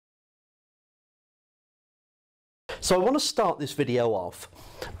So I want to start this video off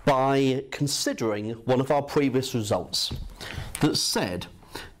by considering one of our previous results that said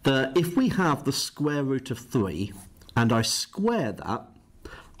that if we have the square root of 3 and I square that,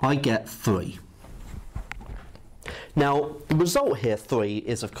 I get 3. Now, the result here, 3,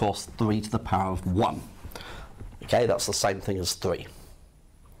 is of course 3 to the power of 1. Okay, that's the same thing as 3.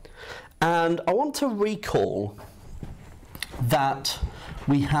 And I want to recall that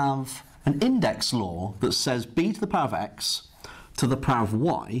we have an index law that says b to the power of x to the power of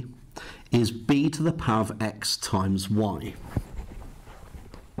y is b to the power of x times y.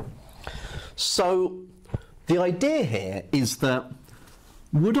 So the idea here is that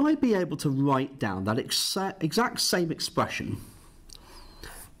would I be able to write down that exact same expression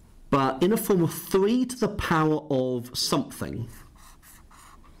but in a form of 3 to the power of something,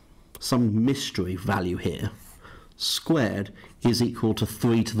 some mystery value here, squared is equal to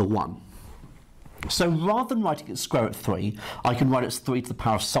 3 to the 1. So rather than writing it square root of 3, I can write it as 3 to the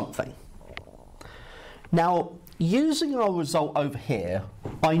power of something. Now, using our result over here,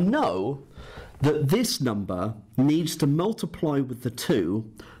 I know that this number needs to multiply with the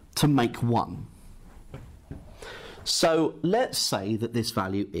 2 to make 1. So let's say that this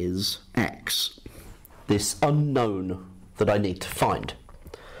value is x, this unknown that I need to find.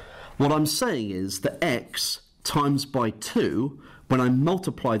 What I'm saying is that x times by 2, when I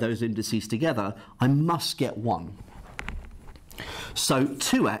multiply those indices together, I must get 1. So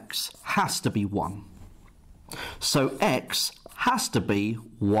 2x has to be 1. So x has to be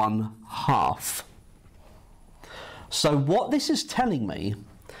 1/2. So what this is telling me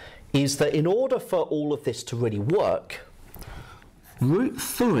is that in order for all of this to really work, root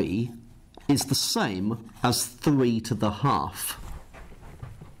 3 is the same as 3 to the half.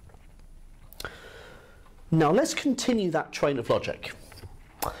 Now let's continue that train of logic.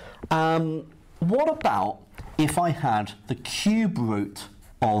 What about if I had the cube root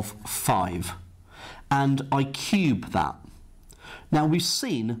of 5 and I cube that? Now we've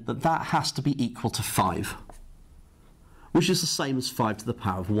seen that that has to be equal to 5, which is the same as 5 to the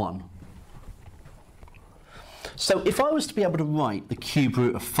power of 1. So if I was to be able to write the cube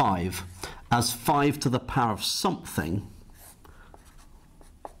root of 5 as 5 to the power of something,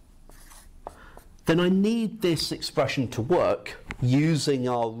 then I need this expression to work using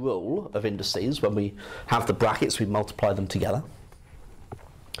our rule of indices. When we have the brackets, we multiply them together.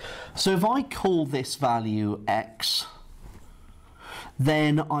 So if I call this value x,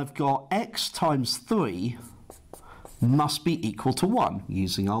 then I've got x times 3 must be equal to 1,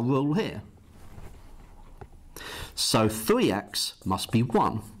 using our rule here. So 3x must be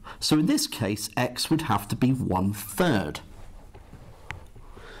 1. So in this case, x would have to be 1/3.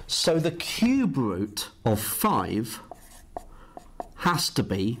 So the cube root of 5 has to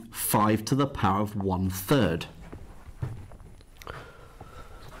be 5 to the power of 1/3.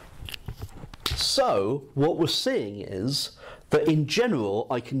 So what we're seeing is that in general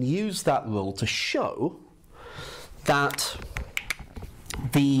I can use that rule to show that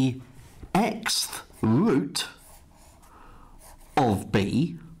the xth root of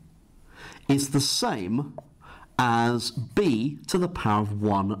b is the same as b to the power of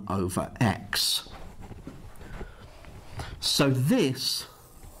 1/x. So this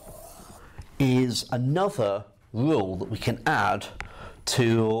is another rule that we can add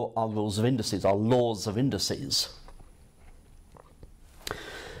to our rules of indices, our laws of indices.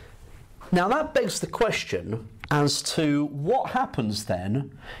 Now that begs the question as to what happens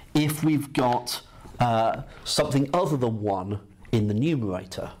then if we've got something other than 1 in the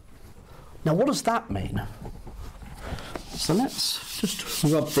numerator. Now what does that mean? So let's just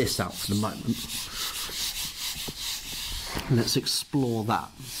rub this out for the moment. Let's explore that.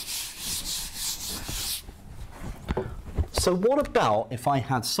 So what about if I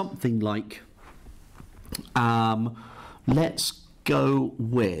had something like, let's go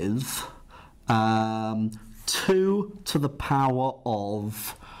with 2 to the power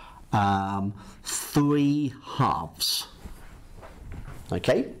of 3/2.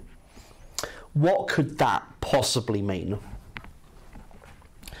 Okay? What could that possibly mean?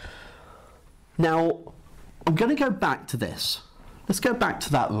 Now, I'm going to go back to this. Let's go back to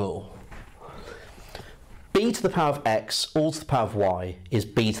that rule. B to the power of x all to the power of y is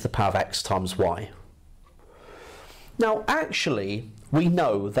b to the power of x times y. Now, actually, we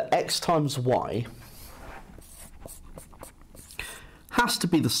know that x times y has to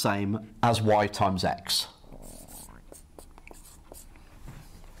be the same as y times x.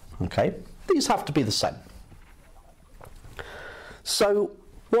 Okay? These have to be the same. So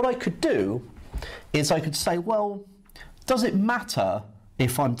what I could do is I could say, well, does it matter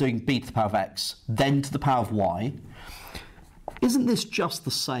if I'm doing b to the power of x, then to the power of y, isn't this just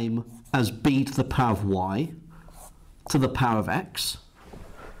the same as b to the power of y to the power of x?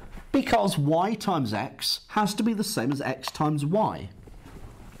 Because y times x has to be the same as x times y.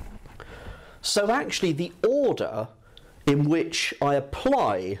 So actually the order in which I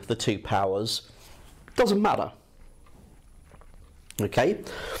apply the two powers doesn't matter. Okay,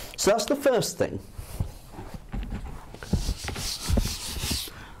 so that's the first thing.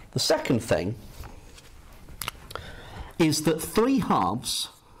 The second thing is that 3/2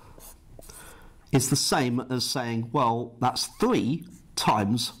 is the same as saying, well, that's 3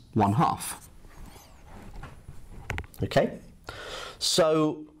 times 1/2. Okay,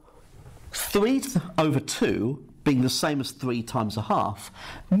 so 3 over 2 being the same as 3 times 1/2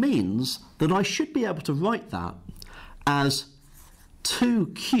 means that I should be able to write that as 2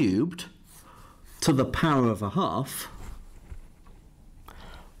 cubed to the power of 1/2,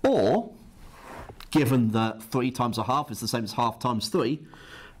 or, given that 3 times 1/2 is the same as 1/2 times 3,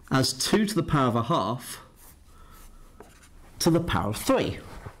 as 2 to the power of 1/2 to the power of 3.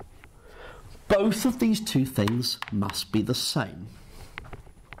 Both of these two things must be the same.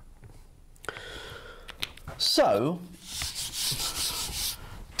 So,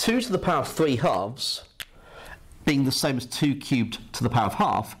 2 to the power of 3/2 being the same as 2 cubed to the power of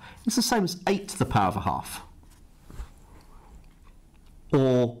 1/2 is the same as 8 to the power of 1/2,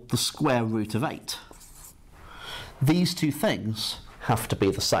 or the square root of 8. These two things have to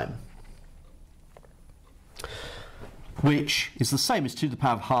be the same, which is the same as 2 to the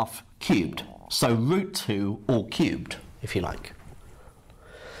power of 1/2 cubed, so root 2 all cubed, if you like.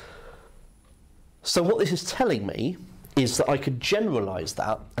 So what this is telling me is that I could generalise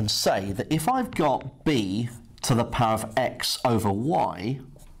that and say that if I've got b to the power of x over y,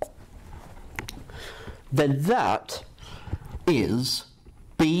 then that is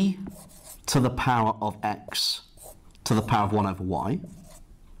b to the power of x to the power of 1 over y,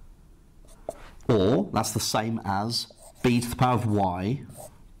 or that's the same as b to the power of y,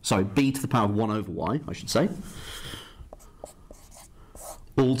 sorry, b to the power of 1 over y, I should say,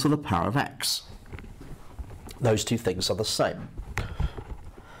 all to the power of x. Those two things are the same.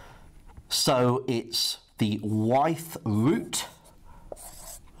 So it's the y-th root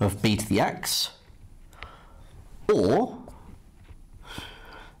of b to the x, or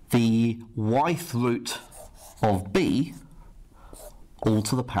the y-th root of b all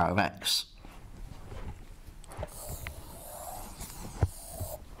to the power of x.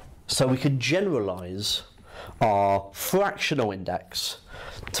 So we can generalise our fractional index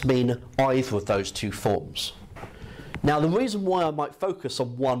to mean either of those two forms. Now, the reason why I might focus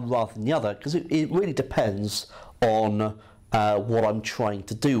on one rather than the other, because it really depends on what I'm trying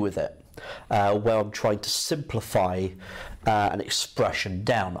to do with it, where I'm trying to simplify an expression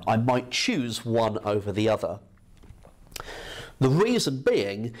down. I might choose one over the other. The reason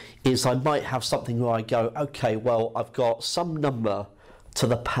being is I might have something where I go, okay, well, I've got some number to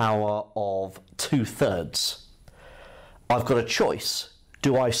the power of 2/3. I've got a choice.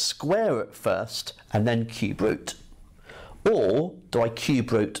 Do I square it first and then cube root? Or do I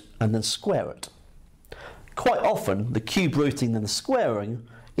cube root and then square it? Quite often, the cube rooting and the squaring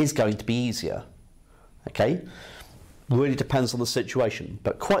is going to be easier. Okay? Really depends on the situation,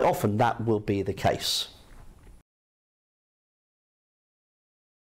 but quite often that will be the case.